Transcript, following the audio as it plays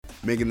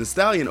Megan Thee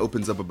Stallion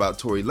opens up about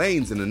Tory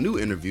Lanez in a new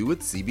interview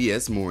with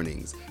CBS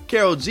Mornings.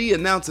 Karol G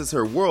announces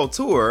her world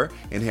tour,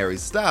 and Harry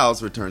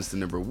Styles returns to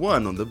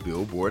 #1 on the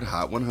Billboard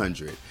Hot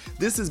 100.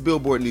 This is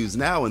Billboard News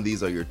Now, and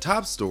these are your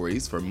top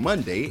stories for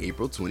Monday,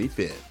 April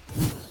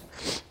 25th.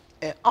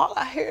 And all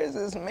I hear is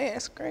this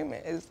man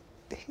screaming.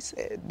 He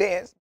said,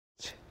 "Dance."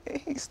 And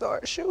he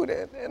started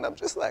shooting, and I'm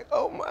just like,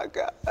 oh my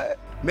God.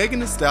 Megan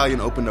Thee Stallion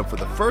opened up for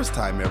the first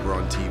time ever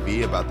on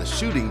TV about the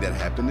shooting that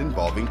happened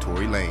involving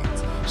Tory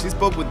Lanez. She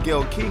spoke with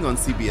Gayle King on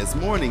CBS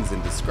Mornings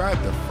and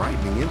described the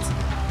frightening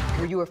incident.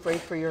 Were you afraid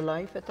for your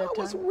life at that time?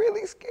 I was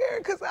really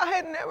scared because I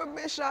had never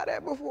been shot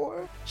at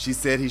before. She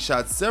said he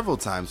shot several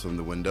times from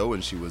the window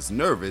and she was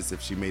nervous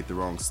if she made the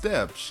wrong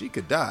step, she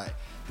could die.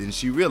 Then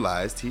she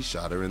realized he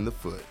shot her in the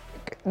foot.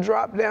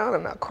 Dropped down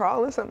and I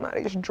crawled in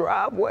somebody's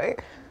driveway.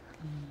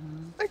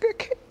 Like, I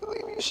can't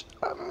believe you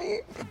shot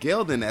me.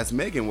 Gayle then asked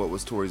Megan what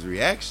was Tory's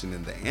reaction,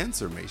 and the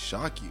answer may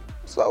shock you.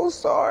 So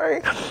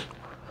sorry.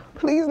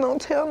 Please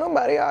don't tell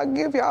nobody. I'll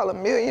give y'all $1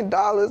 million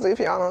if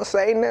y'all don't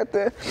say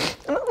nothing.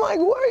 And I'm like,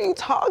 what are you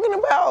talking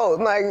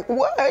about? Like,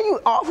 what are you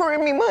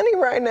offering me money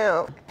right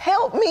now?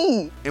 Help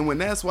me. And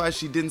when asked why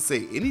she didn't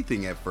say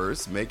anything at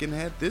first, Megan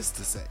had this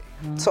to say.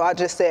 So I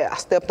just said I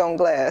stepped on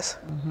glass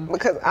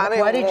because I didn't.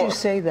 Why did you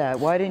say that?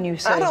 Why didn't you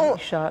say he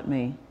shot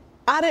me?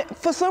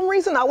 For some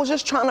reason, I was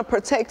just trying to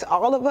protect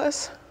all of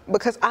us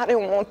because I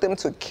didn't want them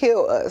to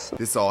kill us.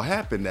 This all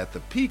happened at the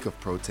peak of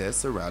protests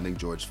surrounding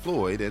George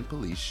Floyd and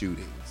police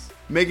shootings.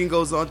 Megan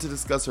goes on to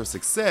discuss her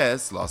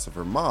success, loss of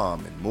her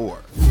mom, and more.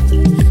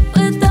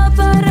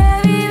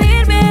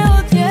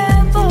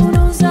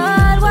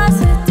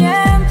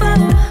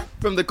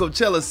 From the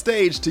Coachella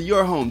stage to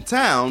your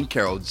hometown,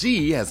 Karol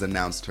G has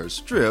announced her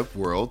Strip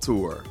World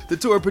Tour. The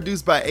tour,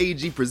 produced by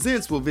AG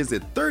Presents, will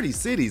visit 30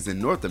 cities in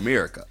North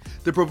America.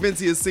 The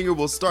Provincia singer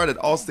will start at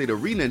Allstate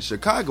Arena in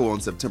Chicago on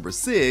September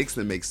 6th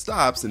and make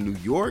stops in New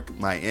York,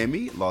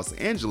 Miami, Los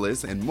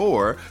Angeles, and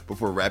more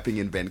before wrapping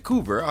in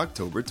Vancouver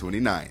October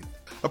 29th.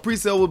 A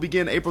pre-sale will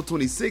begin April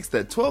 26th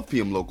at 12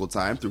 p.m. local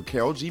time through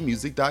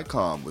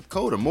KarolGmusic.com with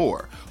code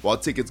AMOR, while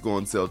tickets go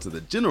on sale to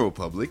the general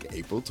public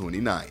April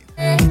 29th.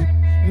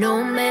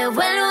 No me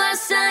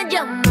vuelvas a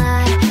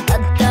llamar,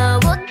 hasta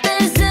bote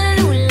el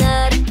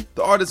celular.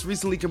 The artist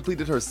recently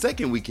completed her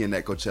second weekend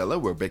at Coachella,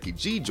 where Becky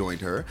G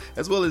joined her,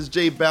 as well as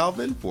J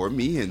Balvin for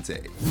Mi Gente.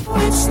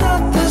 It's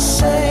not the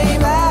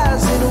same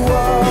as it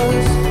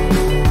was.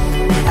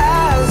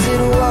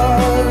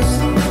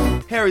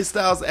 Harry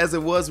Styles' As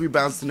It Was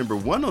rebounds to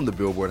 #1 on the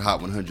Billboard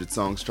Hot 100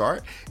 Songs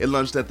chart. It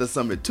launched at the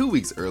summit 2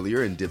 weeks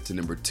earlier and dipped to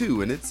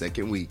 #2 in its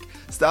second week.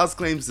 Styles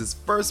claims his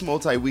first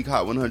multi-week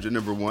Hot 100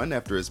 #1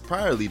 after his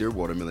prior leader,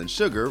 Watermelon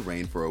Sugar,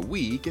 reigned for a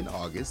week in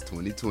August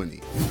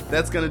 2020.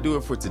 That's gonna do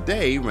it for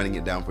today. Running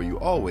it down for you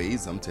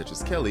always, I'm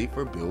Tetris Kelly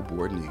for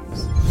Billboard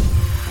News.